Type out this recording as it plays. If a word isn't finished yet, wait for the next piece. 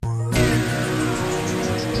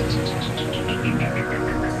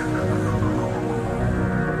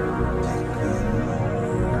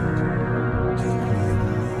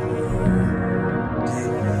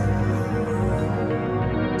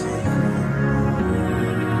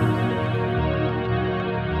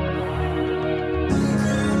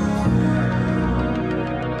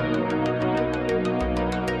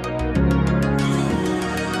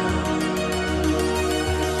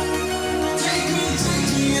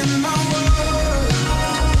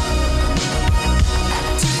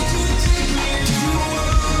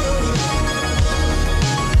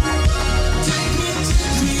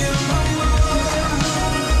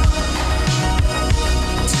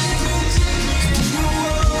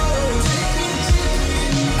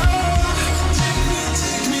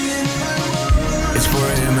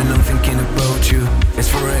you. It's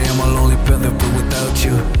 4 AM, I'm lonely brother, but without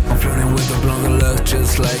you. I'm flirting with a blonde love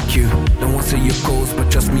just like you. Don't want to see your goals,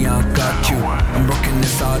 but trust me, I got you. I'm broken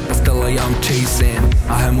inside, but still I am chasing.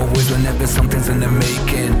 I have my ways whenever something's in the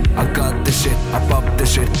making. I got this shit, I pop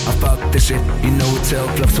this shit, I fuck this shit. You know it's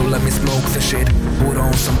self-love, so let me smoke the shit. Put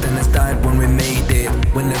on something that's died when we made it.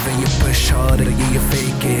 Whenever you push harder, yeah, you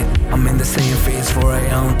fake it. I'm in the same phase, 4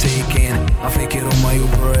 AM taking. I fake it on my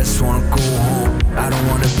Uber, I just wanna go home. I don't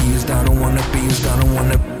wanna be used, I don't wanna be used, I don't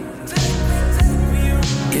wanna.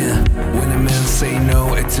 Yeah, when a man say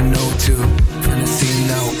no, it's a no too. Fantasy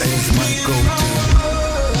now is my go-to.